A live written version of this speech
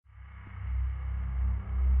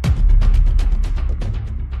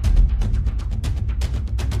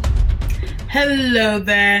Hello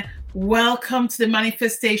there. Welcome to the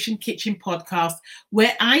Manifestation Kitchen podcast,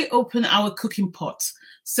 where I open our cooking pot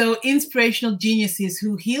so inspirational geniuses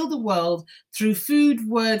who heal the world through food,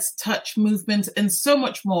 words, touch, movement, and so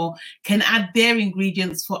much more can add their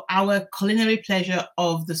ingredients for our culinary pleasure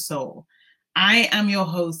of the soul. I am your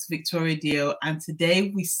host, Victoria Dio, and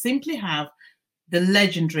today we simply have the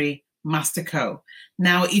legendary Master Co.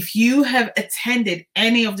 Now, if you have attended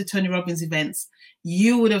any of the Tony Robbins events,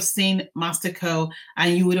 you would have seen Master Co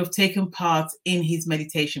and you would have taken part in his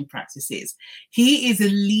meditation practices. He is a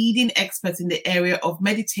leading expert in the area of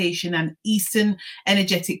meditation and Eastern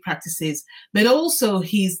energetic practices, but also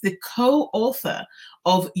he's the co-author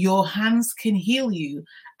of Your Hands Can Heal You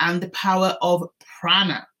and the Power of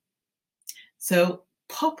Prana. So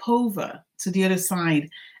pop over to the other side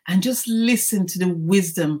and just listen to the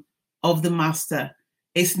wisdom of the master.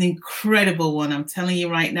 It's an incredible one. I'm telling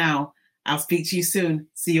you right now. I'll speak to you soon.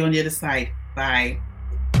 See you on the other side. Bye.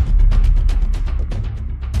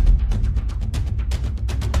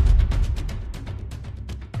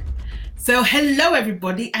 So hello,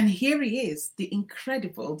 everybody. And here he is, the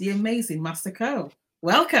incredible, the amazing Master Co.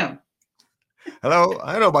 Welcome. Hello.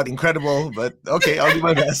 I don't know about incredible, but okay, I'll do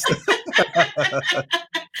my best.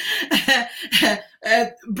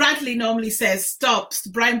 Bradley normally says stop.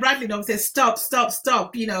 Brian Bradley normally says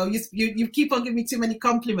stop. You know, you keep on giving me too many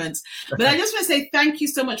compliments. But I just want to say thank you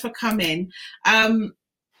so much for coming. And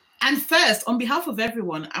first, on behalf of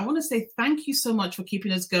everyone, I want to say thank you so much for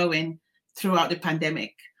keeping us going throughout the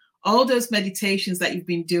pandemic. All those meditations that you've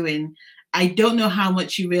been doing, I don't know how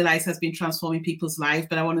much you realize has been transforming people's lives,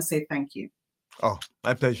 but I want to say thank you. Oh,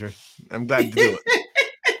 my pleasure. I'm glad to do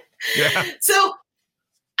it. Yeah. So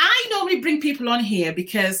I normally bring people on here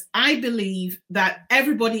because I believe that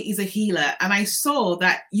everybody is a healer. And I saw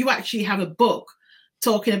that you actually have a book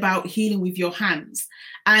talking about healing with your hands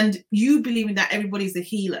and you believing that everybody's a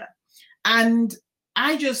healer. And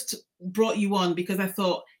I just brought you on because I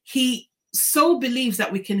thought he so believes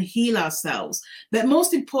that we can heal ourselves. But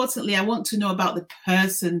most importantly, I want to know about the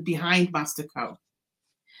person behind Master Co.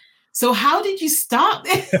 So how did you start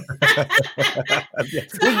this?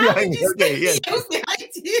 Who's behind you? So I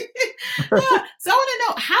want to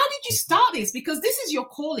know, how did you start this? Because this is your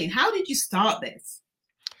calling. How did you start this?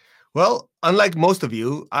 Well, unlike most of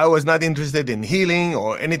you, I was not interested in healing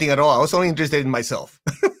or anything at all. I was only interested in myself.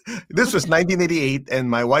 This was 1988, and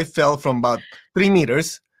my wife fell from about 3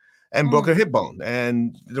 meters and broke her hip bone.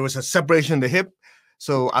 And there was a separation in the hip.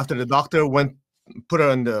 So after the doctor put her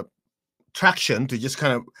on the traction to just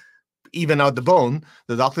kind of even out the bone,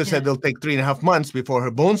 the doctor said it'll take 3.5 months before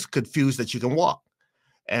her bones could fuse that she can walk.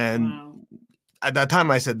 And at that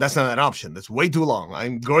time I said, that's not an option. That's way too long.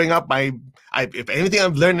 I'm growing up. If anything,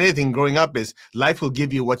 I've learned anything growing up is life will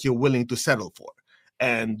give you what you're willing to settle for.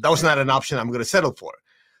 And that was not an option I'm going to settle for.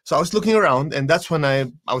 So I was looking around, and that's when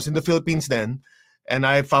I was in the Philippines then. And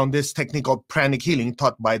I found this technique called pranic healing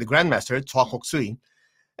taught by the grandmaster, Chua Kok Sui.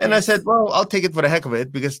 And I said, well, I'll take it for the heck of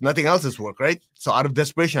it because nothing else has worked, right? So out of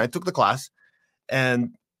desperation, I took the class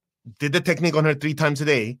and did the technique on her 3 times a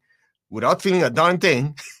day without feeling a darn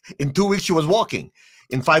thing. In 2 weeks, she was walking.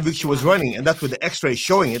 In 5 weeks, she was running. And that's with the x-ray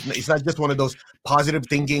showing it. It's not just one of those positive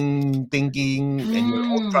thinking, and you're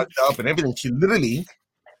all drugged up and everything. She literally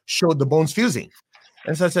showed the bones fusing.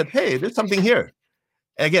 And so I said, hey, there's something here.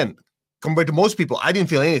 Again, compared to most people, I didn't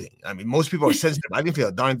feel anything. I mean, most people are sensitive. I didn't feel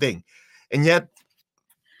a darn thing. And yet,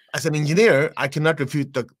 as an engineer, I cannot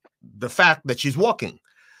refute the fact that she's walking.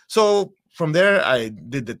 So from there, I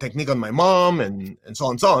did the technique on my mom and so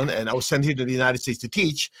on. And I was sent here to the United States to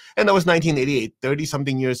teach. And that was 1988,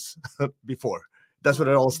 30-something years before. That's when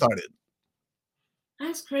it all started.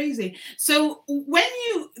 That's crazy. So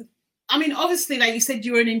obviously, like you said,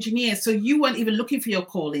 you were an engineer, so you weren't even looking for your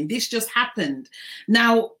calling. This just happened.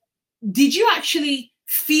 Now, did you actually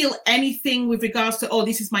feel anything with regards to,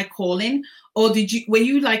 this is my calling? Or were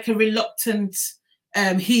you like a reluctant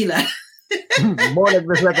healer? More like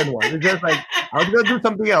the second one. It's just like, I was going to do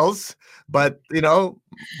something else. But,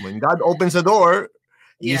 when God opens the door,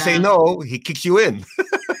 you say no, he kicks you in.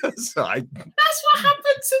 That's what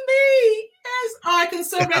happened to me. Yes. I can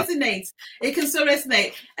so resonate. It can so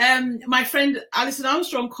resonate. My friend Alison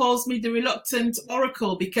Armstrong calls me the reluctant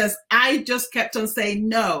oracle because I just kept on saying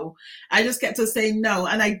no. And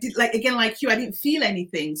I did, like you, I didn't feel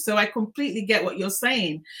anything. So I completely get what you're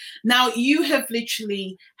saying. Now, you have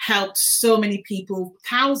literally helped so many people,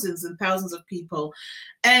 thousands and thousands of people.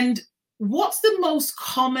 And what's the most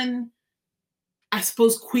common, I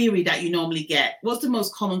suppose, query that you normally get? What's the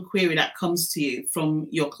most common query that comes to you from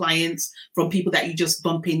your clients, from people that you just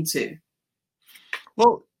bump into?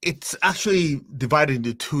 Well, it's actually divided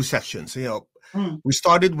into two sections. Mm. We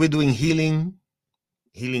started with doing healing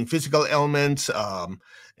physical ailments,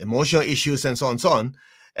 emotional issues, and so on and so on.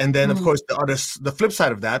 And then, of course, the flip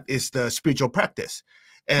side of that is the spiritual practice.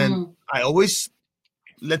 And I always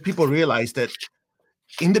let people realize that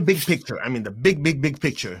in the big picture, I mean, the big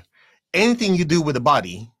picture, anything you do with the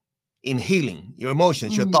body in healing, your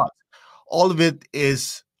emotions, your thoughts, all of it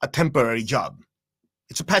is a temporary job.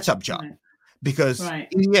 It's a patch-up job. Right. Because Right.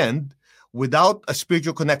 in the end, without a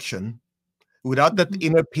spiritual connection, without that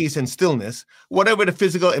inner peace and stillness, whatever the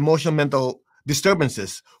physical, emotional, mental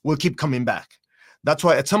disturbances will keep coming back. That's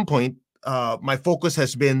why at some point, my focus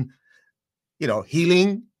has been,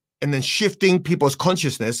 healing and then shifting people's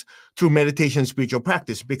consciousness through meditation, spiritual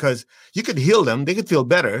practice, because you could heal them. They could feel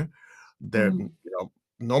better. They're,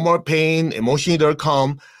 no more pain, emotionally they're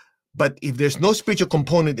calm. But if there's no spiritual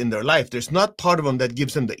component in their life, there's not part of them that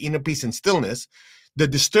gives them the inner peace and stillness, the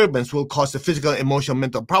disturbance will cause the physical, emotional,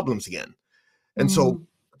 mental problems again. And so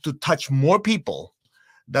to touch more people,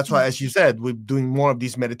 that's why, as you said, we're doing more of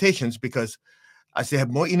these meditations, because as they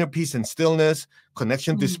have more inner peace and stillness,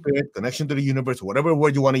 connection to spirit, connection to the universe, whatever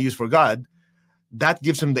word you want to use for God, that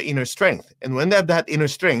gives them the inner strength. And when they have that inner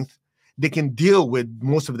strength, they can deal with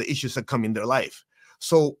most of the issues that come in their life.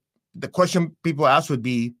 So the question people ask would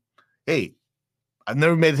be, hey, I've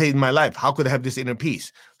never meditated in my life. How could I have this inner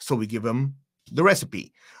peace? So we give them the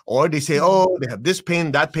recipe. Or they say, oh, they have this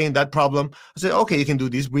pain, that problem. I say, okay, you can do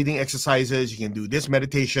these breathing exercises. You can do this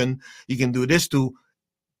meditation. You can do this to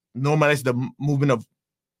normalize the movement of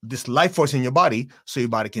this life force in your body so your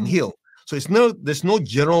body can heal. So there's no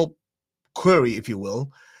general query, if you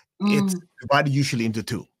will. It's divided usually into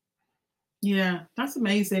two. Yeah, that's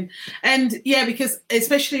amazing. And yeah, because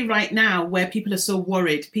especially right now where people are so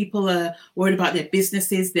worried, people are worried about their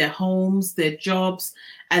businesses, their homes, their jobs,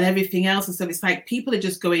 and everything else. And so it's like people are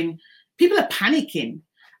panicking.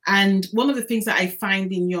 And one of the things that I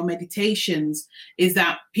find in your meditations is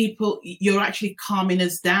that you're actually calming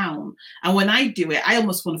us down. And when I do it, I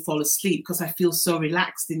almost want to fall asleep because I feel so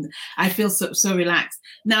relaxed. I feel so relaxed.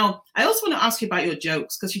 Now, I also want to ask you about your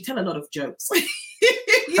jokes, because you tell a lot of jokes.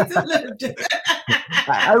 You tell a lot of jokes.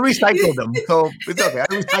 I recycle them, so it's okay. I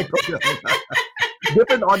recycle them.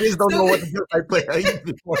 Different audience don't know what joke I played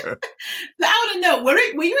before. So I want to know, were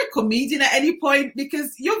you a comedian at any point?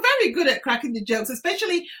 Because you're very good at cracking the jokes,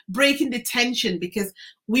 especially breaking the tension, because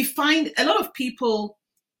we find a lot of people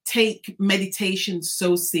take meditation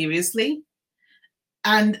so seriously.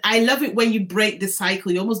 And I love it when you break the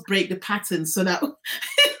cycle, you almost break the pattern so that,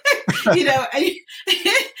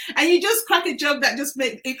 and you just crack a joke that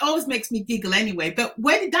it always makes me giggle anyway. But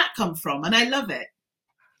where did that come from? And I love it.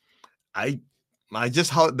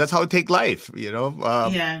 That's how I take life,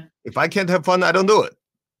 Yeah. If I can't have fun, I don't do it.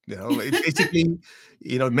 It's basically,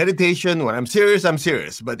 meditation, when I'm serious, I'm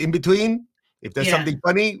serious. But in between, if there's something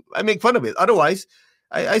funny, I make fun of it. Otherwise,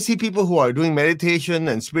 I see people who are doing meditation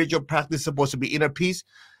and spiritual practice supposed to be inner peace,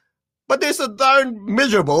 but they're so darn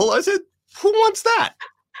miserable. I said, who wants that?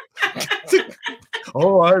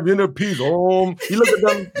 Oh, I have inner peace. Oh, you look at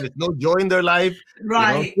them, there's no joy in their life.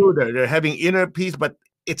 Right. They're having inner peace, but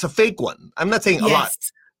it's a fake one. I'm not saying a lot.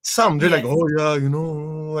 Some, they're like, oh, yeah,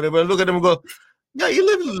 whatever. Look at them and go, yeah,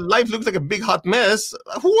 life looks like a big hot mess.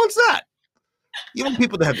 Who wants that? You want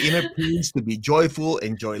people to have inner peace, to be joyful,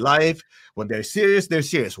 enjoy life. When they're serious, they're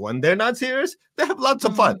serious. When they're not serious, they have lots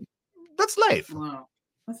of fun. That's life. Wow.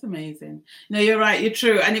 That's amazing. No, you're right. You're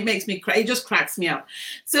true. And it makes me cry. It just cracks me up.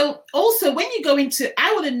 So also when you go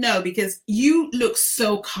I want to know, because you look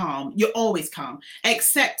so calm. You're always calm,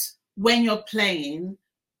 except when you're playing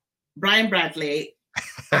Brian Bradley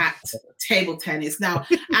at table tennis. Now,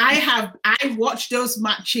 I watched those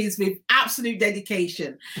matches with absolute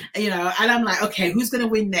dedication, and I'm like, okay, who's going to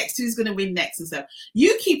win next? Who's going to win next? And so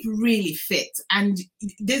you keep really fit. And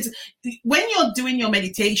when you're doing your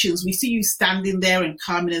meditations, we see you standing there and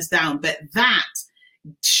calming us down, but that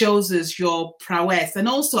shows us your prowess. And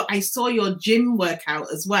also I saw your gym workout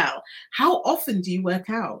as well. How often do you work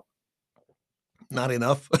out? Not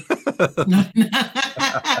enough.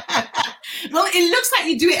 Well, it looks like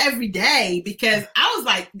you do it every day, because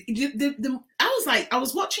I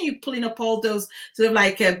was watching you pulling up all those sort of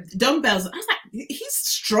like dumbbells. I was like, he's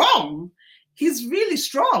strong. He's really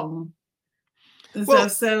strong. Well,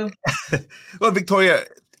 well, Victoria,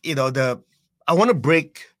 I want to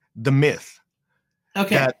break the myth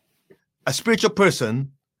that a spiritual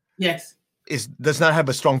person does not have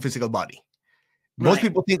a strong physical body. Most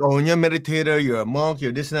people think, oh, when you're a meditator, you're a monk,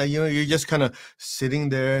 you're this and that, you're just kind of sitting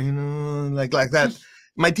there, like that.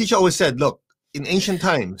 My teacher always said, look, in ancient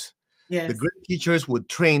times, The Yes. great teachers would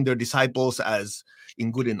train their disciples as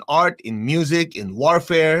in good in art, in music, in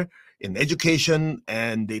warfare, in education,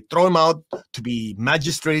 and they throw them out to be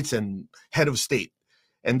magistrates and head of state.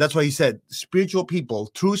 And that's why he said spiritual people,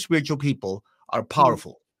 true spiritual people, are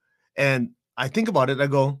powerful. And I think about it, I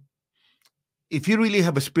go, if you really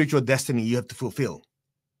have a spiritual destiny you have to fulfill.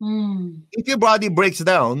 If your body breaks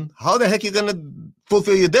down, how the heck are you going to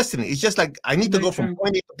fulfill your destiny? It's just like, I need to go from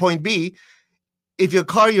point A to point B. If your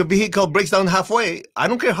vehicle breaks down halfway, I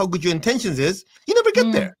don't care how good your intentions is, you never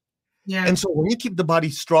get there. Yeah. And so when you keep the body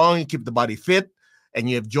strong, you keep the body fit, and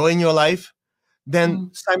you have joy in your life, then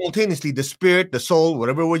simultaneously the spirit, the soul,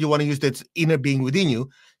 whatever word you want to use, that's inner being within you,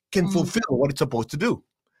 can fulfill what it's supposed to do.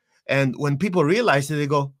 And when people realize it, they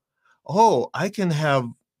go, oh, I can have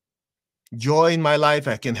joy in my life,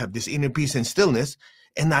 I can have this inner peace and stillness,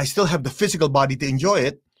 and I still have the physical body to enjoy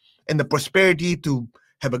it, and the prosperity to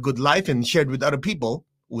have a good life and share it with other people.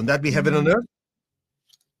 Wouldn't that be heaven on earth?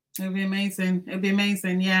 It'd be amazing. It'd be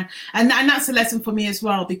amazing, yeah. And that's a lesson for me as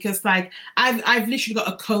well, because like I've literally got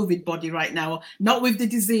a COVID body right now, not with the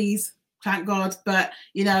disease, thank God, but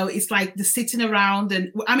you know, it's like the sitting around,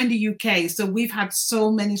 and I'm in the UK, so we've had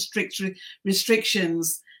so many strict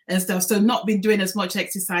restrictions and stuff, so not been doing as much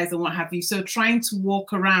exercise and what have you. So trying to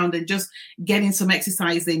walk around and just getting some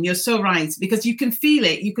exercise in. You're so right, because you can feel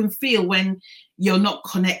it. You can feel when you're not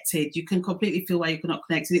connected. You can completely feel why you're not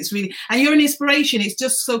connected. It's really, and you're an inspiration. It's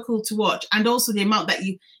just so cool to watch, and also the amount that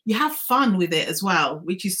you have fun with it as well,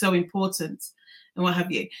 which is so important and what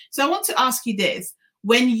have you. So I want to ask you this: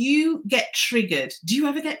 when you get triggered, do you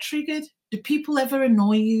ever get triggered? Do people ever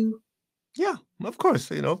annoy you? Yeah, of course.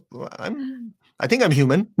 You know, I think I'm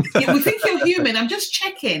human. Yeah, we think you're human. I'm just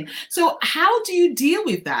checking. So how do you deal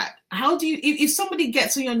with that? How do you, if somebody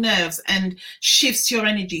gets on your nerves and shifts your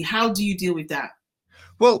energy, how do you deal with that?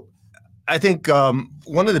 Well, I think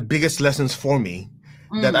one of the biggest lessons for me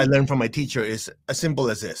that I learned from my teacher is as simple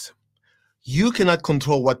as this. You cannot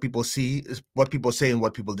control what people see, what people say, and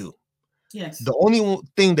what people do. Yes. The only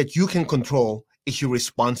thing that you can control is your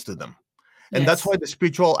response to them. And that's why the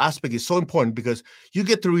spiritual aspect is so important, because you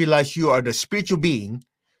get to realize you are the spiritual being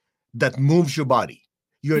that moves your body.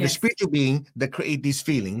 You're the spiritual being that creates these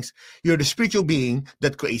feelings. You're the spiritual being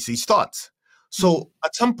that creates these thoughts. So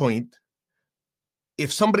at some point,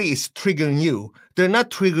 if somebody is triggering you, they're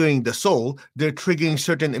not triggering the soul, they're triggering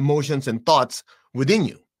certain emotions and thoughts within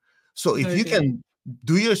you. So if you can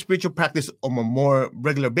do your spiritual practice on a more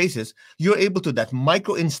regular basis, you're able to that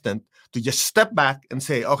micro instant to just step back and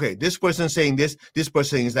say, okay, this person's saying this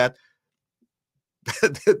person saying that.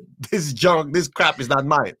 This junk, this crap is not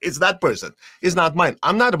mine. It's that person. It's not mine.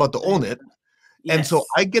 I'm not about to own it. Yes. And so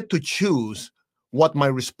I get to choose what my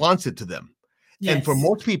response is to them. Yes. And for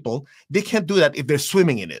most people, they can't do that if they're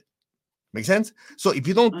swimming in it. Make sense? So if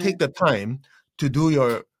you don't take the time to do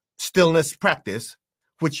your stillness practice,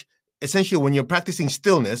 which essentially when you're practicing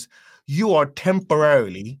stillness, you are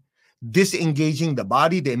temporarily disengaging the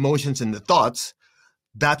body, the emotions, and the thoughts.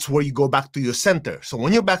 That's where you go back to your center. So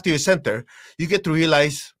when you're back to your center, you get to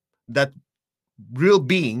realize that real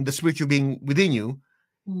being, the spiritual being within you,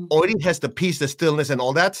 already has the peace, the stillness, and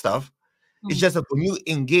all that stuff. It's just that when you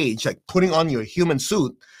engage, like putting on your human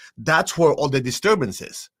suit, that's where all the disturbance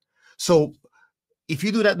is. So if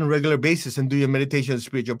you do that on a regular basis and do your meditation and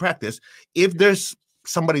spiritual practice, if there's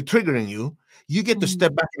somebody triggering you, you get to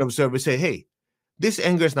step back and observe and say, hey, this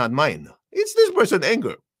anger is not mine. It's this person's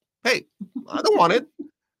anger. Hey, I don't want it.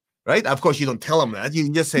 Right? Of course, you don't tell them that.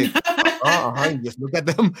 You just say, you just look at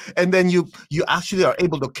them. And then you actually are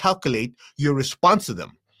able to calculate your response to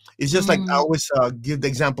them. It's just like I always give the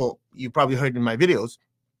example, you probably heard in my videos,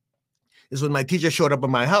 is when my teacher showed up at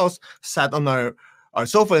my house, sat on our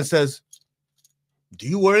sofa and says, do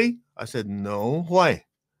you worry? I said, no. Why?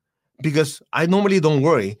 Because I normally don't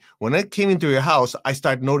worry. When I came into your house, I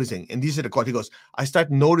start noticing, and these are the quotes. He goes, I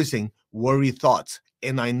start noticing worry thoughts,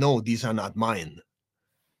 and I know these are not mine.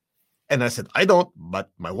 And I said, I don't, but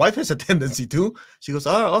my wife has a tendency to. She goes,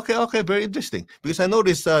 oh, okay, very interesting. Because I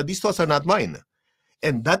noticed these thoughts are not mine.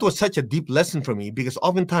 And that was such a deep lesson for me, because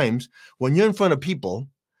oftentimes when you're in front of people,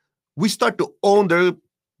 we start to own their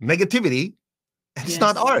negativity, and it's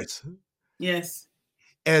not ours. Yes.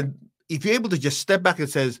 And if you're able to just step back and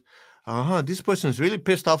says, this person is really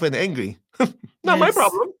pissed off and angry. Not my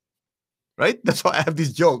problem. Right? That's why I have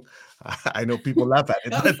this joke. I know people laugh at it,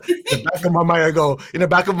 but in the back of my mind,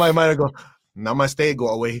 I go, namaste, go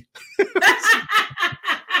away.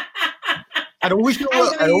 I don't wish you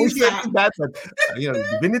well. I don't wish you anything bad, but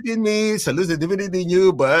divinity in me, salutes the divinity in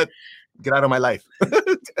you, but get out of my life.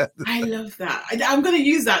 I love that. I'm going to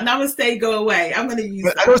use that. Namaste, go away. I'm going to use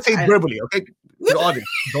that. I don't say it verbally, okay? To the audience,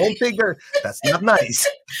 don't think that's not nice.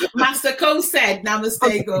 Master Co said,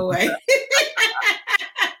 "Namaste, go away."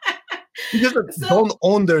 Because don't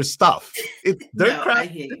own their stuff. It's their No, crap. I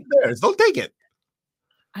hear you. It's theirs. Don't take it.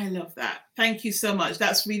 I love that. Thank you so much.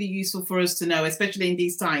 That's really useful for us to know, especially in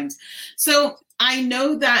these times. So I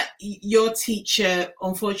know that your teacher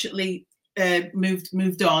unfortunately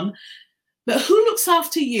moved on, but who looks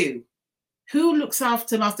after you? Who looks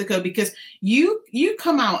after Master Co? Because you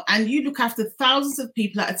come out and you look after thousands of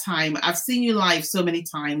people at a time. I've seen you live so many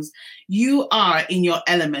times. You are in your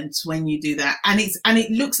element when you do that, and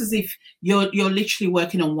it looks as if you're literally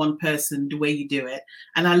working on one person the way you do it.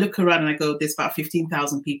 And I look around and I go, there's about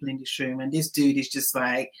 15,000 people in this room, and this dude is just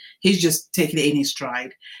like, he's just taking it in his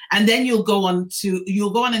stride. And then you'll go on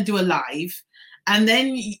and do a live, and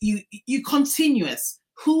then you continuous.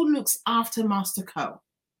 Who looks after Master Co?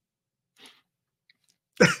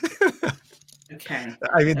 Okay.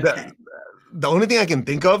 I mean, the only thing I can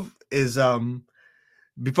think of is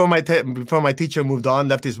before my teacher moved on,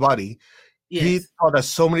 left his body, yes. He taught us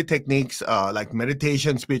so many techniques like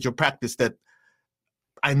meditation, spiritual practice that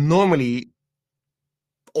I normally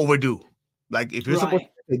overdo. Like if you're supposed to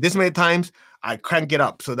say this many times, I crank it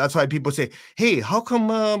up. So that's why people say, "Hey, how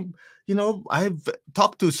come I've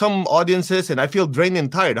talked to some audiences and I feel drained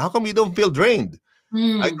and tired. How come you don't feel drained?"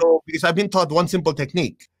 I go, because I've been taught one simple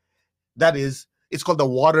technique. That is, it's called the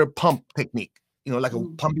water pump technique. Like a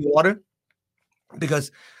pumping water. Because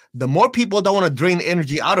the more people that want to drain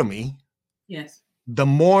energy out of me, yes, the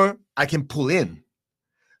more I can pull in.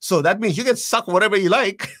 So that means you can suck whatever you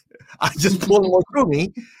like. I just pull more through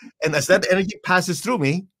me. And as that energy passes through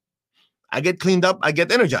me, I get cleaned up, I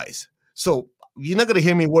get energized. So you're not going to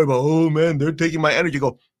hear me worry about, oh man, they're taking my energy.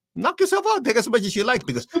 Go, knock yourself out. Take as much as you like.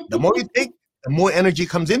 Because the more you take, the more energy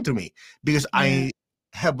comes into me, because I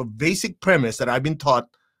have a basic premise that I've been taught: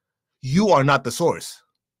 you are not the source.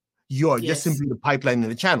 You are just simply the pipeline in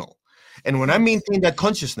the channel. And when I maintain that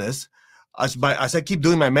consciousness, as I keep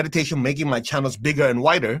doing my meditation, making my channels bigger and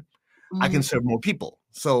wider, I can serve more people.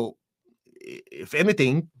 So if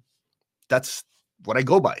anything, that's what I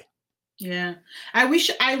go by. Yeah. I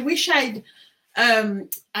wish I'd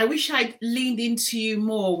leaned into you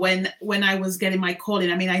more when I was getting my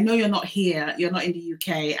calling. I mean, I know you're not here, you're not in the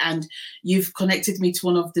UK, and you've connected me to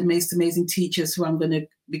one of the most amazing teachers who I'm going to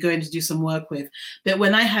be going to do some work with. But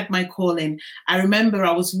when I had my calling, I remember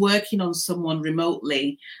I was working on someone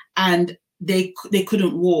remotely, and they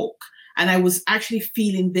couldn't walk, and I was actually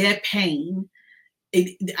feeling their pain.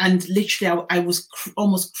 And literally I was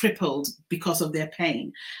almost crippled because of their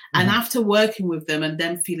pain. And after working with them and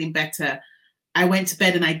them feeling better, I went to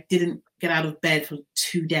bed and I didn't get out of bed for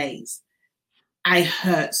 2 days. I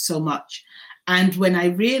hurt so much. And when I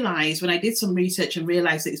did some research and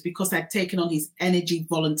realized that it's because I'd taken on his energy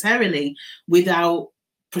voluntarily without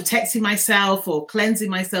protecting myself or cleansing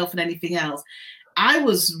myself and anything else, I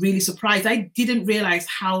was really surprised. I didn't realize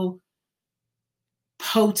how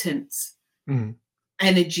potent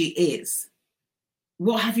energy is.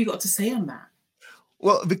 What have you got to say on that?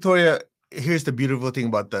 Well, Victoria, here's the beautiful thing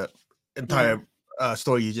about the entire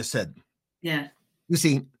story you just said. Yeah. You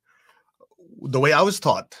see, the way I was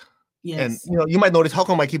taught, yes, and you might notice how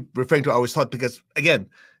come I keep referring to I was taught, because again,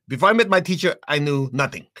 before I met my teacher, I knew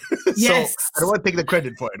nothing. Yes. So I don't want to take the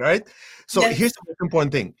credit for it, right? So here's the most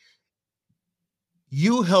important thing.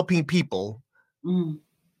 You helping people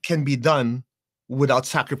can be done without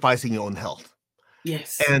sacrificing your own health.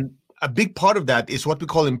 Yes. And a big part of that is what we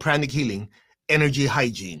call in pranic healing, energy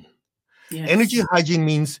hygiene. Yes. Energy hygiene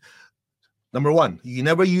means, number one, you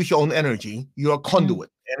never use your own energy. You're a conduit.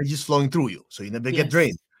 Energy is flowing through you, so you never get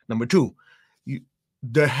drained. Number two,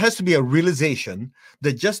 there has to be a realization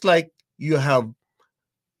that just like you have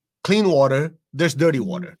clean water, there's dirty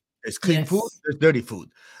water. There's clean food, there's dirty food.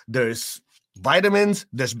 There's vitamins,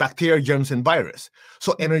 there's bacteria, germs, and virus.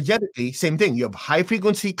 So energetically, same thing. You have high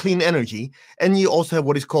frequency, clean energy, and you also have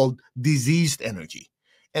what is called diseased energy.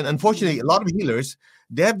 And unfortunately, a lot of healers,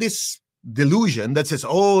 they have this delusion that says,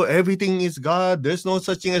 oh, everything is God. There's no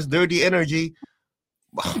such thing as dirty energy.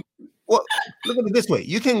 Well, look at it this way.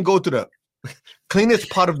 You can go to the cleanest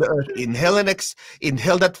part of the earth, inhale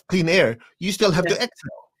that clean air. You still have to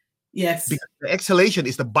exhale. Yes. Because the exhalation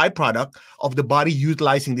is the byproduct of the body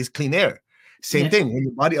utilizing this clean air. Same thing. When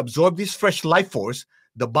your body absorbs this fresh life force,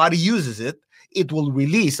 the body uses it, it will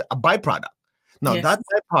release a byproduct. Now, that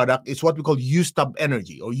byproduct is what we call used up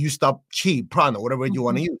energy or used up chi, prana, whatever you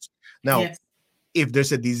want to use. Now, if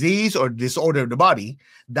there's a disease or disorder of the body,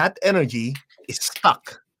 that energy is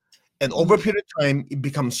stuck. And over a period of time, it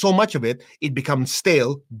becomes so much of it, it becomes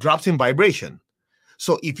stale, drops in vibration.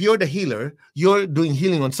 So if you're the healer, you're doing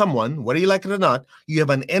healing on someone, whether you like it or not, you have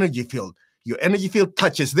an energy field. Your energy field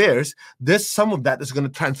touches theirs. There's some of that is going to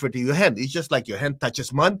transfer to your hand. It's just like your hand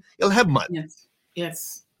touches mud, it'll have mud. Yes.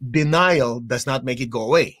 Yes. Denial does not make it go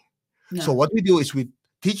away. No. So what we do is we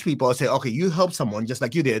teach people, say, okay, you help someone just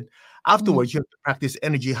like you did. Afterwards, you have to practice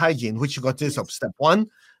energy hygiene, which consists of step 1,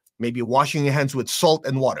 maybe washing your hands with salt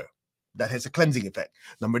and water. That has a cleansing effect.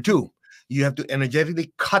 Number 2, you have to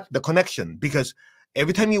energetically cut the connection, because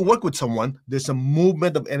every time you work with someone, there's a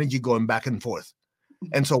movement of energy going back and forth.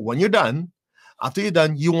 And so when you're done, after you're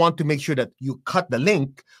done, you want to make sure that you cut the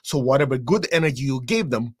link, so whatever good energy you gave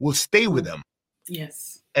them will stay with them.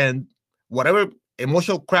 Yes. And whatever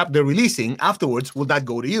emotional crap they're releasing afterwards will not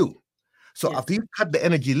go to you. So after you cut the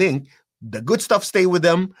energy link, the good stuff stay with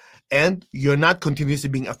them, and you're not continuously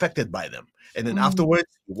being affected by them. And then afterwards,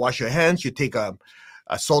 you wash your hands, you take a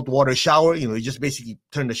salt water shower. You just basically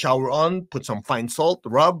turn the shower on, put some fine salt,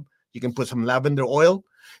 rub. You can put some lavender oil.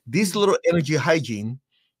 This little energy hygiene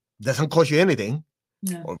doesn't cost you anything,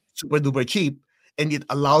 or super duper cheap, and it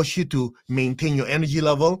allows you to maintain your energy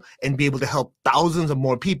level and be able to help thousands of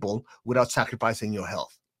more people without sacrificing your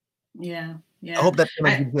health. Yeah. Yeah. I hope that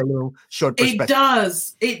gives you a little short perspective.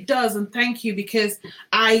 It does, and thank you, because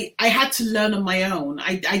I had to learn on my own.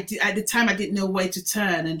 I at the time I didn't know where to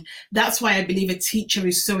turn, and that's why I believe a teacher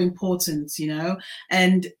is so important,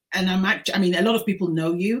 And I mean, a lot of people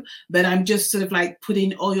know you, but I'm just sort of like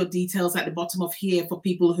putting all your details at the bottom of here for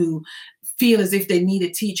people who feel as if they need a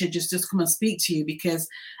teacher, just come and speak to you, because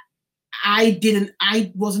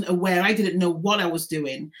I wasn't aware. I didn't know what I was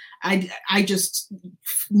doing. I just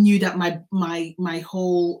knew that my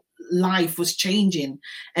whole life was changing,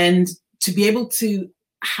 and to be able to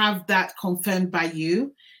have that confirmed by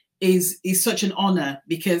you is such an honor,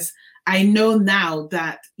 because I know now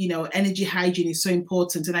that, energy hygiene is so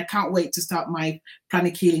important, and I can't wait to start my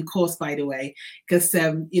pranic healing course, by the way, because,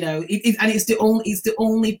 it's the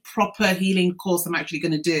only proper healing course I'm actually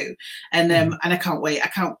going to do. And, and I can't wait.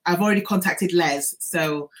 I've already contacted Les,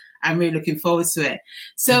 so I'm really looking forward to it.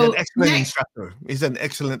 So He's an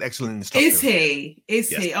excellent instructor. Is he?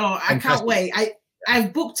 He? Oh, I can't wait.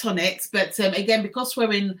 I've booked on it, but again, because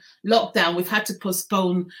we're in lockdown, we've had to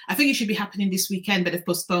postpone. I think it should be happening this weekend, but they've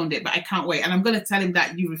postponed it. But I can't wait, and I'm going to tell him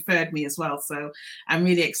that you referred me as well. So I'm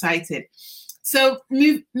really excited. So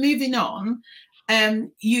moving on,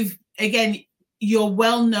 you're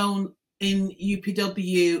well known in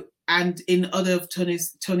UPW and in other of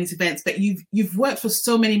Tony's events, but you've worked for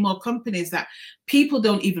so many more companies that people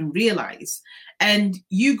don't even realize. And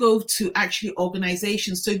you go to actually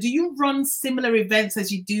organizations. So do you run similar events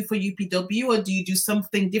as you do for UPW, or do you do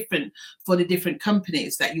something different for the different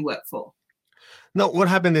companies that you work for? No, what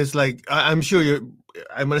happened is, like, I'm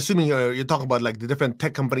assuming you're talking about like the different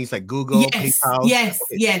tech companies like Google, PayPal.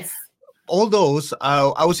 Yes. All those,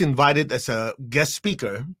 I was invited as a guest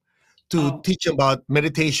speaker to teach about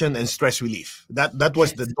meditation and stress relief. That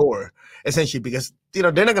was the door, essentially, because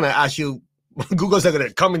they're not going to ask you. Google's not going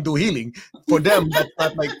to come and do healing for them. That's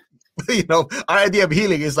not like, our idea of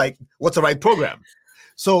healing is like, what's the right program?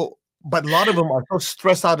 So, but a lot of them are so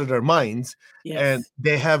stressed out of their minds, and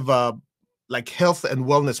they have like health and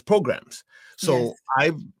wellness programs. So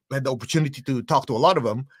I've had the opportunity to talk to a lot of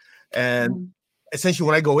them. And essentially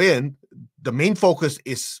when I go in, the main focus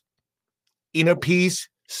is inner peace,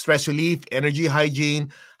 stress relief, energy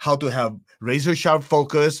hygiene, how to have razor sharp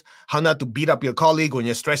focus, how not to beat up your colleague when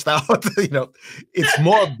you're stressed out. It's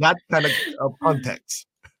more of that kind of context.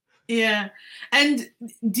 Yeah. And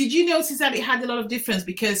did you notice that it had a lot of difference?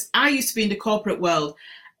 Because I used to be in the corporate world,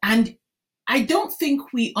 and I don't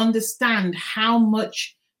think we understand how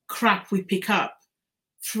much crap we pick up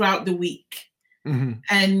throughout the week. Mm-hmm.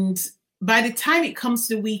 And by the time it comes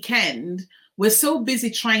to the weekend, we're so busy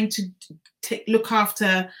trying to look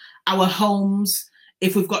after our homes,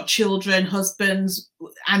 if we've got children, husbands,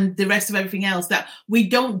 and the rest of everything else, that we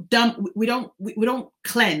don't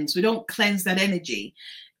cleanse that energy,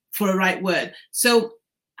 for a right word. So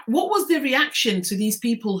what was the reaction to these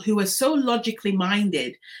people who were so logically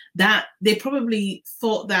minded that they probably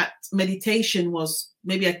thought that meditation was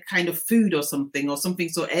maybe a kind of food or something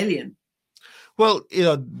so alien? Well,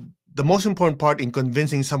 the most important part in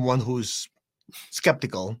convincing someone who's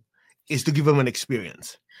skeptical is to give them an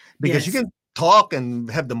experience, because you can talk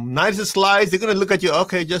and have the nicest slides. They're going to look at you,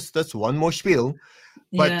 okay, that's one more spiel.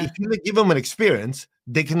 But if you give them an experience,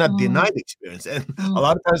 they cannot deny the experience. And a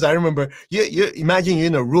lot of times I remember, you imagine you're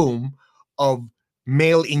in a room of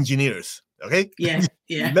male engineers, okay? Yeah.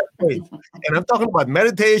 And I'm talking about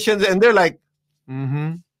meditations, and they're like,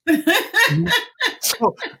 Mhm.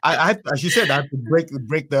 So as you said, I have to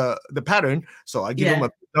break the pattern. So I give them Yeah.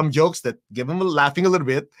 some jokes that give them laughing a little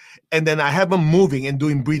bit, and then I have them moving and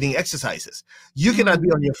doing breathing exercises. You cannot be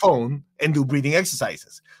on your phone and do breathing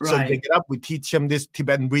exercises. So they Right. get up, we teach them this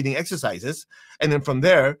Tibetan breathing exercises, and then from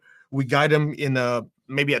there we guide them in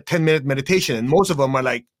maybe a 10-minute meditation, and most of them are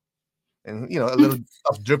like, and a little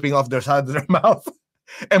of dripping off their side of their mouth,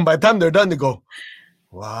 and by the time they're done, they go,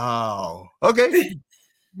 "Wow, okay."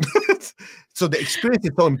 So the experience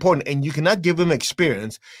is so important, and you cannot give them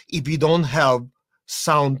experience if you don't have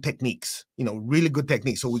sound techniques, really good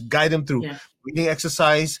techniques. So we guide them through Yeah. breathing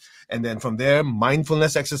exercise, and then from there,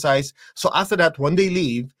 mindfulness exercise. So after that, when they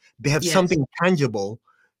leave, they have Yes. something tangible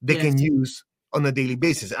they Yes. can use on a daily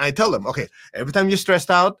basis. And I tell them, okay, every time you're stressed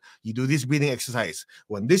out, you do this breathing exercise.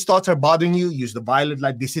 When these thoughts are bothering you, use the violet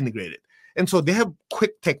light disintegrated. And so they have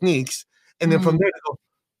quick techniques, and then from there, they go,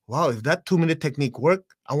 wow, if that 2-minute technique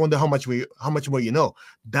worked, I wonder how much more you know.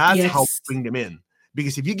 That's how we Yes. bring them in.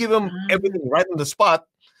 Because if you give them everything right on the spot,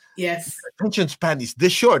 Yes. attention span is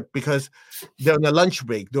this short because they're on a lunch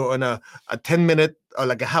break, they're on a 10-minute or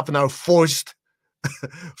like a half an hour forced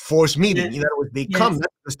meeting. Yes. In other words, they Yes. come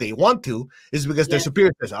not because they want to, it's because their Yes.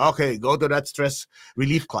 superior says, okay, go to that stress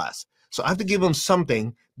relief class. So I have to give them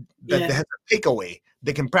something that they have a takeaway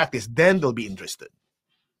they can practice, then they'll be interested.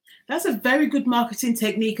 That's a very good marketing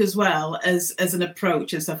technique as well as an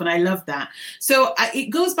approach and stuff. And I love that. So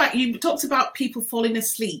it goes back, you talked about people falling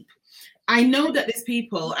asleep. I know that there's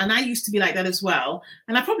people, and I used to be like that as well,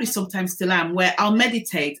 and I probably sometimes still am, where I'll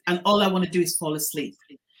meditate and all I want to do is fall asleep.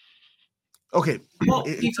 Okay. What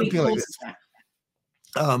do you think causes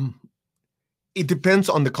that? It depends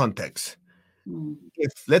on the context.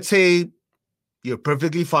 If, let's say, you're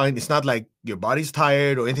perfectly fine, it's not like your body's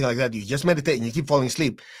tired or anything like that, you just meditate and you keep falling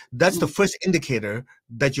asleep, that's the first indicator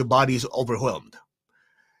that your body is overwhelmed.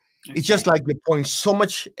 Okay. It's just like you're pouring so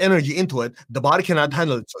much energy into it, the body cannot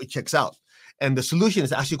handle it, so it checks out. And the solution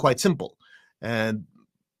is actually quite simple. And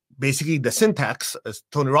basically the syntax, as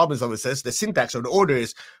Tony Robbins always says, the syntax or the order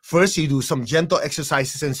is first you do some gentle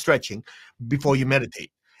exercises and stretching before you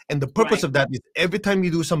meditate. And the purpose of that is every time you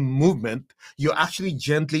do some movement, you're actually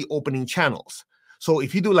gently opening channels. So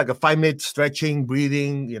if you do like a 5-minute stretching,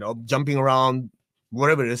 breathing, jumping around,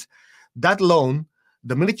 whatever it is, that alone,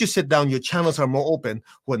 the minute you sit down, your channels are more open.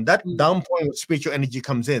 When that downpouring of spiritual energy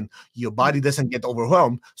comes in, your body doesn't get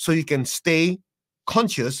overwhelmed. So you can stay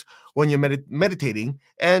conscious when you're meditating.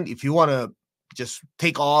 And if you want to just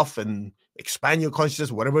take off and expand your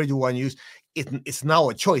consciousness, whatever you want to use, it's now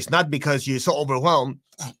a choice, not because you're so overwhelmed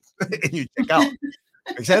and you check out.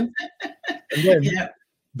 Make sense? And then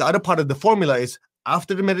the other part of the formula is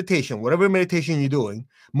after the meditation, whatever meditation you're doing,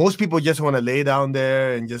 most people just want to lay down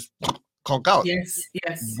there and just conk out. Yes,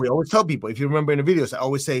 yes. We always tell people, if you remember in the videos, I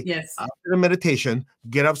always say, after the meditation,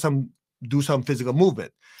 get up do some physical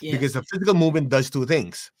movement. Because the physical movement does two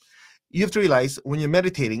things. You have to realize when you're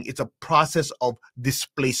meditating, it's a process of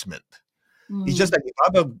displacement. It's just like if I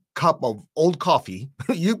have a cup of old coffee,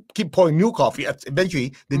 you keep pouring new coffee,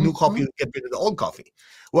 eventually the new coffee will get rid of the old coffee.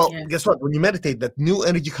 Well, guess what? When you meditate, that new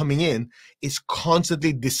energy coming in is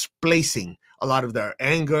constantly displacing a lot of their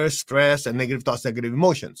anger, stress, and negative thoughts, negative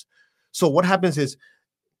emotions. So what happens is,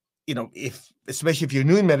 especially if you're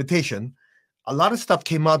new in meditation, a lot of stuff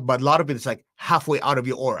came out, but a lot of it is like halfway out of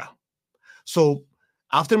your aura. So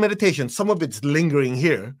after meditation, some of it's lingering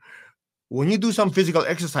here. When you do some physical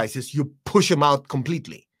exercises, you push them out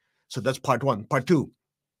completely. So that's part one. Part two,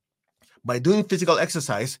 by doing physical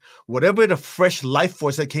exercise, whatever the fresh life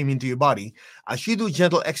force that came into your body, as you do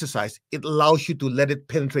gentle exercise, it allows you to let it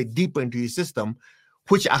penetrate deeper into your system,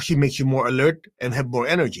 which actually makes you more alert and have more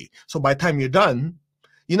energy. So by the time you're done,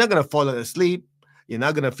 you're not going to fall asleep. You're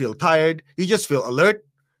not going to feel tired. You just feel alert,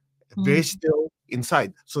 very still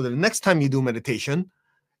inside. So the next time you do meditation,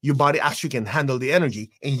 your body actually can handle the energy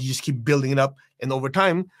and you just keep building it up. And over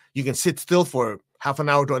time, you can sit still for half an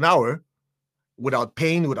hour to an hour without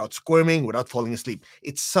pain, without squirming, without falling asleep.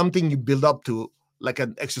 It's something you build up to like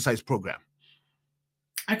an exercise program.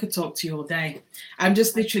 I could talk to you all day. I'm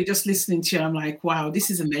just literally just listening to you. I'm like, wow, this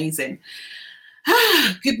is amazing.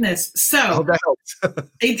 Ah, goodness. So I hope that helps.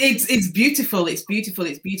 It's beautiful. It's beautiful.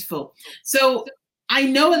 It's beautiful. So I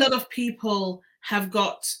know a lot of people have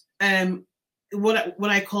got what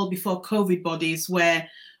I called before COVID bodies, where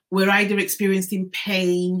we're either experiencing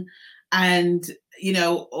pain and,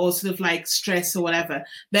 or sort of like stress or whatever,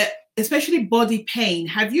 but especially body pain.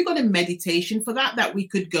 Have you got a meditation for that we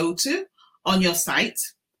could go to on your site?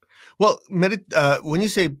 Well, when you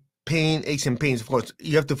say pain, aches and pains, of course,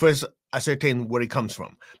 you have to first ascertain where it comes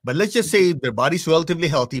from. But let's just say their body's relatively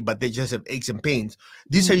healthy, but they just have aches and pains.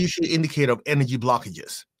 These are usually indicator of energy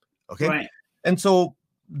blockages. Okay. Right. And so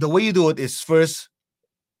the way you do it is first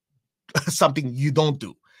something you don't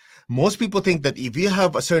do. Most people think that if you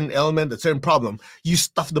have a certain ailment, a certain problem, you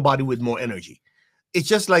stuff the body with more energy. It's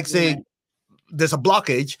just like saying there's a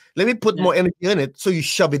blockage. Let me put more energy in it, so you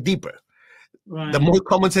shove it deeper. Right. The more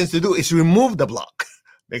common sense to do is remove the block.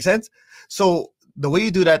 Make sense? So the way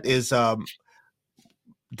you do that is the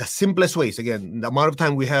simplest ways. Again, the amount of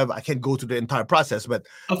time we have, I can't go through the entire process, but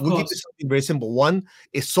we'll give you something very simple. One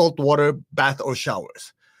is salt water bath or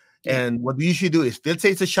showers. And what we usually do is, let's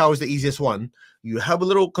say it's a shower is the easiest one. You have a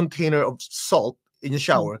little container of salt in your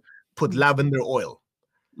shower, put lavender oil.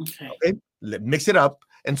 Okay. Mix it up.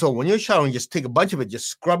 And so when you're showering, just take a bunch of it, just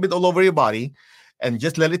scrub it all over your body and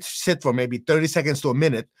just let it sit for maybe 30 seconds to a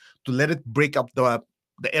minute to let it break up the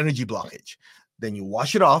energy blockage. Then you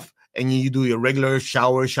wash it off and you do your regular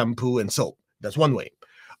shower, shampoo, and soap. That's one way.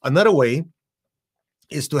 Another way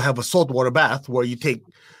is to have a saltwater bath where you take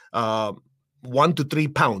 1 to 3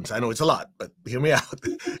 pounds. I know it's a lot, but hear me out.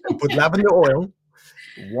 And put lavender oil,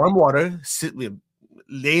 warm water,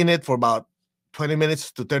 lay in it for about 20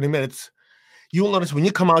 minutes to 30 minutes. You will notice when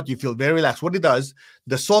you come out, you feel very relaxed. What it does,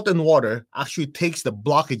 the salt and water actually takes the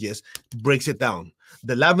blockages, breaks it down.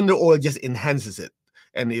 The lavender oil just enhances it.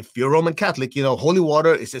 And if you're Roman Catholic, holy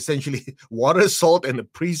water is essentially water, salt, and a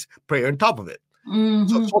priest's prayer on top of it.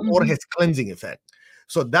 So salt water has cleansing effect.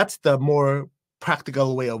 So that's the more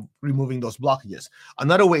practical way of removing those blockages.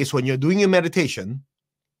 Another way is when you're doing your meditation,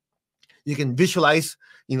 you can visualize,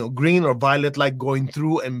 green or violet light going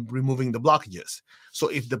through and removing the blockages. So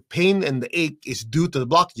if the pain and the ache is due to the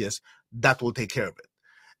blockages, that will take care of it.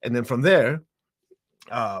 And then from there,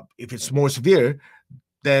 if it's more severe,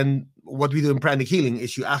 then what we do in pranic healing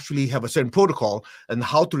is you actually have a certain protocol and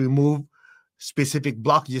how to remove specific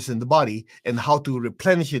blockages in the body and how to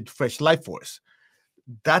replenish it fresh life force.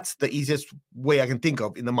 That's the easiest way I can think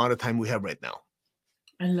of in the amount of time we have right now.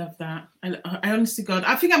 I love that. I honestly, God,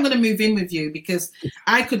 I think I'm going to move in with you because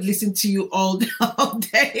I could listen to you all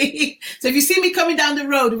day. So if you see me coming down the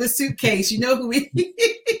road with a suitcase, you know who we.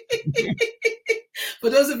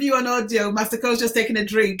 For those of you on audio, Master Cole's just taking a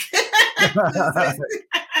drink.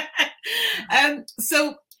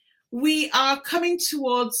 So we are coming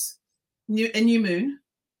towards a new moon,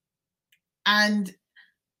 and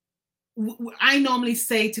I normally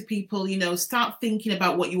say to people, start thinking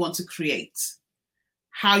about what you want to create,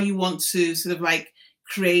 how you want to sort of like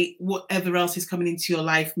create whatever else is coming into your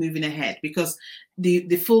life moving ahead, because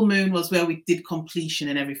the full moon was where we did completion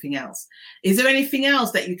and everything else. Is there anything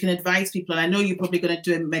else that you can advise people? And I know you're probably going to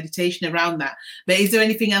do a meditation around that, but is there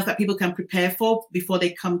anything else that people can prepare for before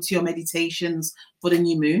they come to your meditations for the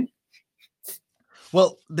new moon?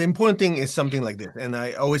 Well, the important thing is something like this. And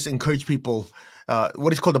I always encourage people,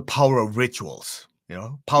 what is called the power of rituals,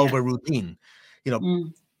 power of a routine.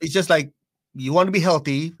 It's just like, you want to be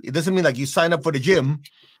healthy. It doesn't mean like you sign up for the gym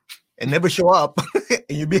and never show up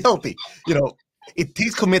and you be healthy. It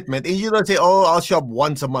takes commitment. And you don't say, oh, I'll show up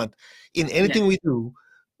once a month. In anything we do,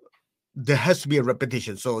 there has to be a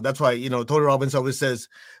repetition. So that's why, Tony Robbins always says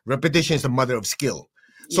repetition is the mother of skill.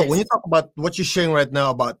 So when you talk about what you're sharing right now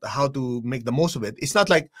about how to make the most of it, it's not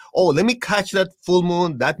like, oh, let me catch that full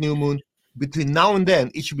moon, that new moon. Between now and then,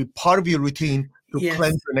 it should be part of your routine to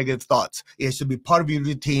cleanse your negative thoughts. It should be part of your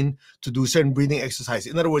routine to do certain breathing exercise.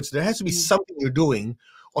 In other words, there has to be something you're doing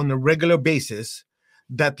on a regular basis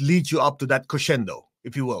that leads you up to that crescendo,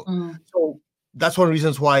 if you will. So that's one of the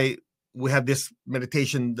reasons why we have this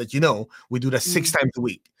meditation that, we do that 6 times a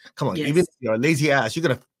week. Come on, even if you're a lazy ass, you're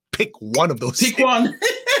going to pick one of those. Pick one.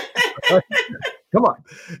 Come on.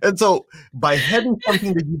 And so by having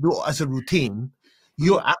something that you do as a routine,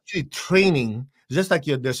 you're actually training, just like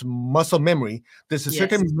there's muscle memory, there's a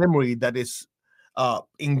certain memory that is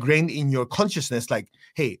ingrained in your consciousness, like,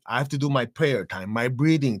 hey, I have to do my prayer time, my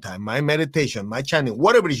breathing time, my meditation, my chanting,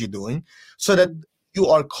 whatever it is you're doing, so that you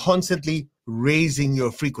are constantly raising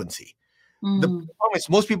your frequency. The problem is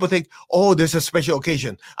most people think, oh, there's a special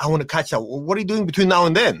occasion, I want to catch up. Well, what are you doing between now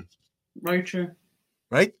and then? Very true.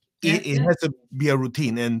 Right? It has to be a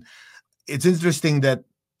routine. And it's interesting that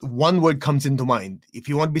one word comes into mind. If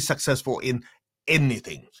you want to be successful in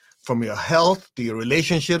anything, from your health to your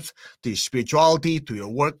relationships to your spirituality to your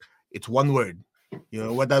work, it's one word. You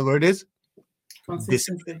know what that word is?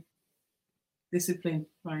 Consistency. Discipline.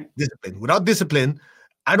 Right. Discipline. Without discipline,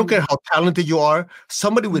 I don't care how talented you are,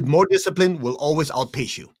 somebody with more discipline will always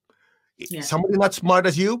outpace you. Somebody not smart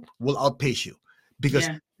as you will outpace you, because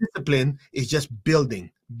discipline is just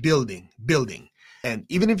building. And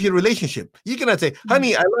even if your relationship, you cannot say,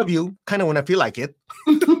 honey, I love you, kind of when I feel like it.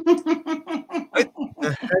 Right?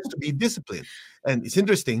 There has to be discipline. And it's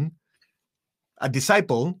interesting. A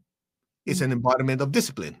disciple is an embodiment of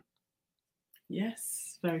discipline.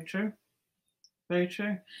 Yes, very true. Very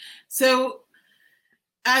true. So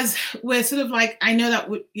as we're sort of like, I know that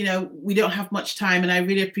we don't have much time, and I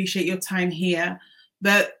really appreciate your time here,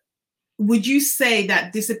 but would you say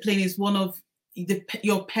that discipline is one of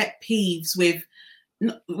your pet peeves with,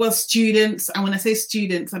 well, students? And when I say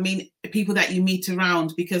students, I mean people that you meet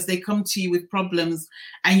around, because they come to you with problems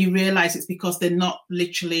and you realize it's because they're not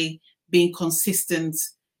literally being consistent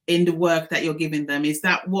in the work that you're giving them. Is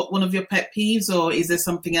that one of your pet peeves, or is there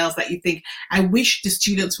something else that you think, I wish the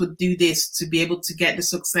students would do this to be able to get the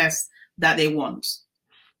success that they want?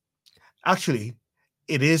 Actually,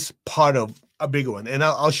 it is part of a bigger one. And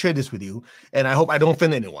I'll share this with you. And I hope I don't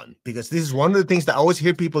offend anyone, because this is one of the things that I always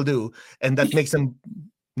hear people do, and that makes them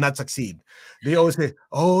not succeed. They always say,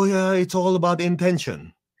 oh yeah, it's all about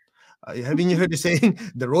intention. Haven't you heard the saying,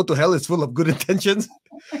 the road to hell is full of good intentions?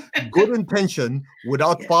 Good intention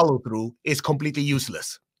without follow through is completely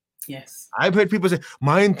useless. Yes. I've heard people say,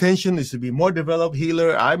 my intention is to be more developed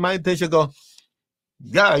healer. My intention go,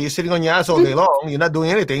 yeah, you're sitting on your ass all day long. You're not doing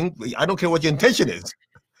anything. I don't care what your intention is.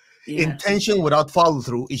 Yes. Intention without follow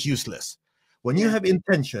through is useless. When you have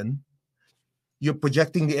intention, you're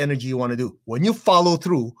projecting the energy you want to do. When you follow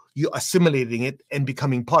through, you're assimilating it and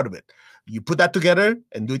becoming part of it. You put that together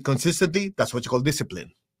and do it consistently. That's what you call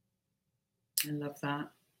discipline. I love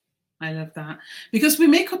that. I love that. Because we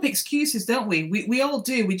make up excuses, don't we? We all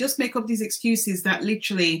do. We just make up these excuses that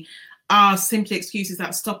literally are simply excuses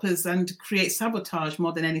that stop us and create sabotage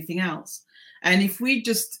more than anything else. And if we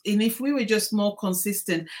were just more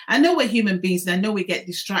consistent, I know we're human beings and I know we get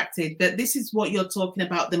distracted, but this is what you're talking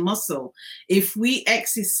about, the muscle. If we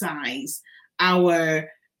exercise our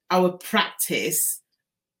practice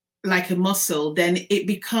like a muscle, then it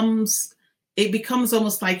becomes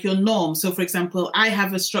almost like your norm. So for example, I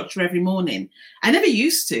have a structure every morning. I never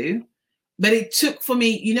used to, but it took for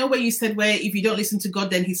me, you know, where you said where if you don't listen to God,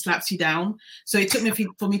 then he slaps you down. So it took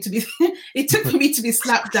for me to be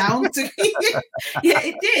slapped down. Yeah,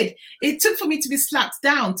 it did. It took for me to be slapped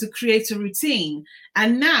down to create a routine.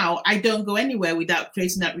 And now I don't go anywhere without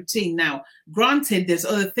creating that routine. Now, granted, there's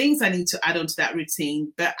other things I need to add onto that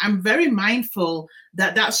routine, but I'm very mindful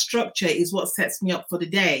that that structure is what sets me up for the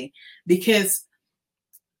day, because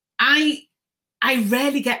I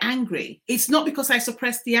rarely get angry. It's not because I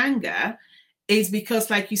suppress the anger. It's because,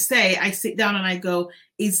 like you say, I sit down and I go,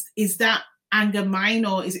 is that anger mine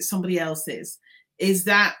or is it somebody else's? Did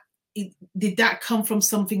that come from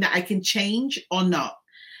something that I can change or not?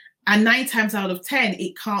 And 9 times out of 10,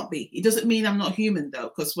 it can't be. It doesn't mean I'm not human,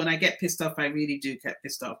 though, because when I get pissed off, I really do get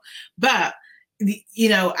pissed off. But, you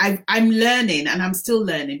know, I'm learning, and I'm still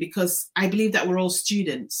learning, because I believe that we're all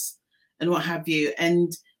students and what have you.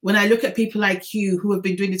 And when I look at people like you who have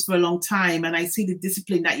been doing this for a long time, and I see the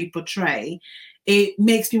discipline that you portray, it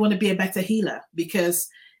makes me want to be a better healer, because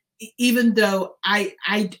even though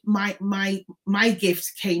my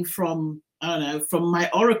gift came from, I don't know, from my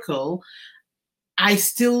oracle, I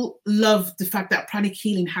still love the fact that pranic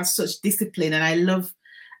healing has such discipline. And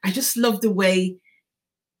I just love the way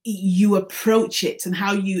you approach it and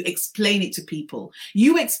how you explain it to people.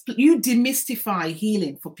 You demystify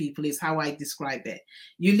healing for people, is how I describe it.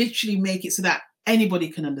 You literally make it so that anybody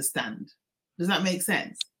can understand. Does that make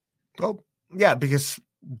sense? Oh, yeah, because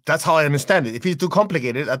that's how I understand it. If it's too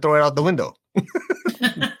complicated, I throw it out the window. It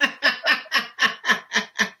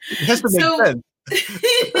has to make sense.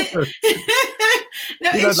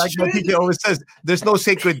 No, you know, like my teacher always says, there's no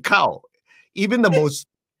sacred cow. Even the most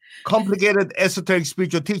complicated esoteric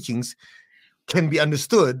spiritual teachings can be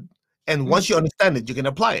understood, and once you understand it, you can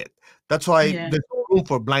apply it. That's why there's no room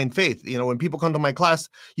for blind faith. You know, when people come to my class,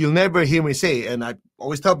 you'll never hear me say, and I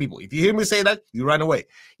always tell people, if you hear me say that, you run away.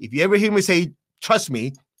 If you ever hear me say, trust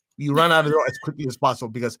me, you run out of the door as quickly as possible,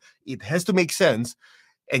 because it has to make sense,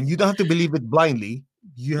 and you don't have to believe it blindly.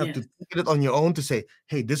 You have to take it on your own to say,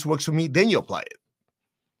 hey, this works for me, then you apply it.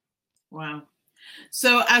 Wow.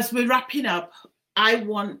 So as we're wrapping up, I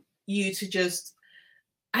want you to just,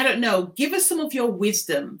 I don't know, give us some of your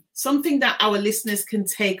wisdom, something that our listeners can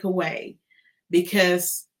take away.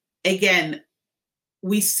 Because again,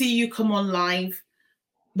 we see you come on live,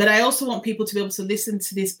 but I also want people to be able to listen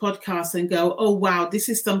to this podcast and go, oh, wow, this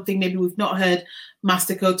is something maybe we've not heard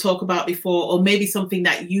Master Co talk about before, or maybe something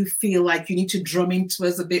that you feel like you need to drum into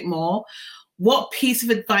us a bit more. What piece of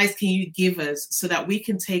advice can you give us so that we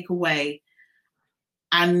can take away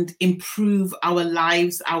and improve our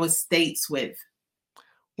lives, our states with?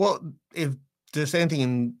 Well, if there's anything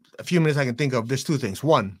in a few minutes I can think of, there's two things.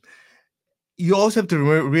 One, you also have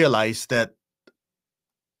to realize that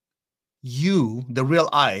you, the real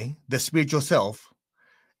I, the spiritual self,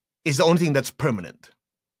 is the only thing that's permanent.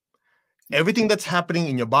 Everything that's happening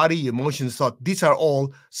in your body, your emotions, thought, these are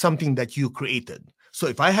all something that you created. So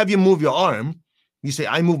if I have you move your arm, you say,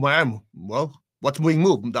 I move my arm. Well, what's being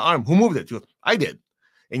moved? The arm. Who moved it? You go, I did.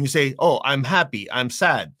 And you say, oh, I'm happy. I'm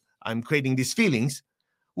sad. I'm creating these feelings.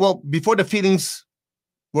 Well, before the feelings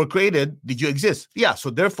were created, did you exist? Yeah.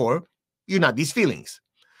 So therefore, you're not these feelings.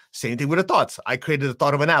 Same thing with the thoughts. I created the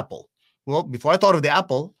thought of an apple. Well, before I thought of the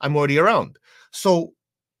apple, I'm already around. So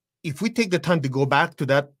if we take the time to go back to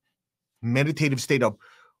that meditative state of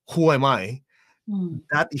who am I,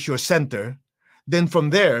 that is your center, then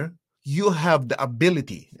from there, you have the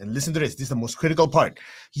ability, and listen to this is the most critical part.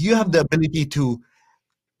 You have the ability to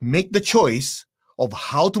make the choice of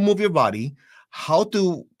how to move your body, how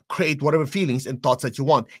to create whatever feelings and thoughts that you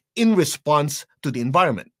want in response to the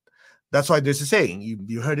environment. That's why there's a saying,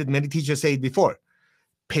 you heard it, many teachers say it before.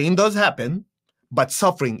 Pain does happen, but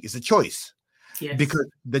suffering is a choice. Yes. Because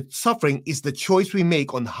the suffering is the choice we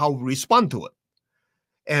make on how we respond to it.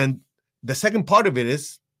 And the second part of it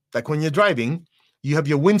is, like when you're driving, you have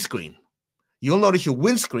your windscreen. You'll notice your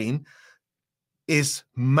windscreen is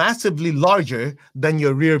massively larger than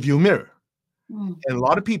your rear view mirror. And a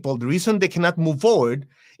lot of people, the reason they cannot move forward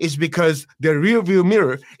is because their rear view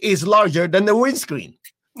mirror is larger than the windscreen.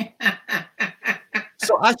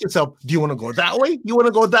 So ask yourself, do you want to go that way? You want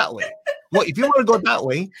to go that way? Well, if you want to go that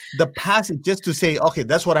way, the past is just to say, okay,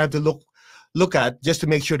 that's what I have to look at just to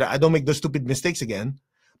make sure that I don't make those stupid mistakes again.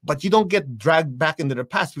 But you don't get dragged back into the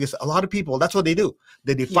past, because a lot of people, that's what they do.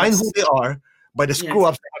 They define who they are by the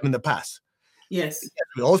screw-ups they have in the past. Yes.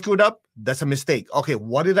 We all screwed up. That's a mistake. Okay,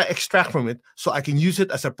 what did I extract from it so I can use it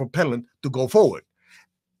as a propellant to go forward?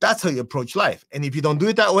 That's how you approach life. And if you don't do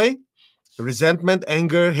it that way, resentment,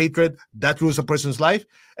 anger, hatred, that rules a person's life.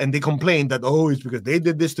 And they complain that, oh, it's because they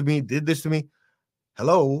did this to me,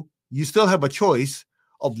 Hello, you still have a choice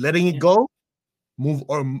of letting it go,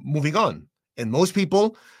 moving on. And most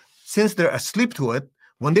people, since they're asleep to it,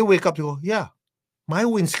 when they wake up, they go, yeah, my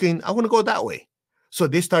windscreen, I want to go that way. So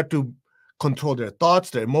they start to control their thoughts,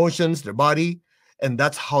 their emotions, their body. And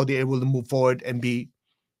that's how they're able to move forward and be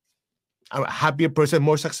a happier person,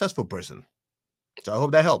 more successful person. So I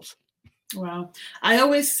hope that helps. Wow. I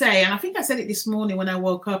always say, and I think I said it this morning when I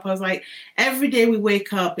woke up, I was like, every day we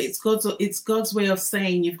wake up, it's God's way of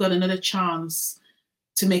saying you've got another chance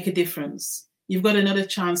to make a difference. You've got another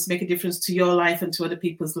chance to make a difference to your life and to other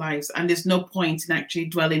people's lives. And there's no point in actually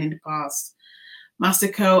dwelling in the past. Master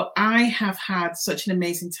Co, I have had such an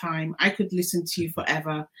amazing time. I could listen to you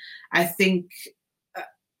forever. I think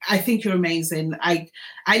you're amazing. I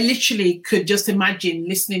literally could just imagine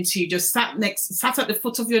listening to you, just sat at the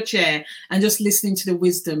foot of your chair and just listening to the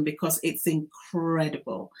wisdom, because it's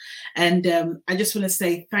incredible. And I just want to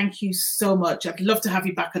say thank you so much. I'd love to have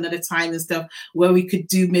you back another time and stuff where we could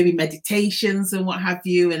do maybe meditations and what have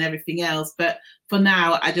you and everything else. But for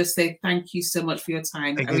now, I just say thank you so much for your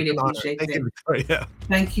time. I really appreciate it. Thank you, Victoria.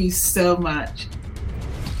 Thank you so much.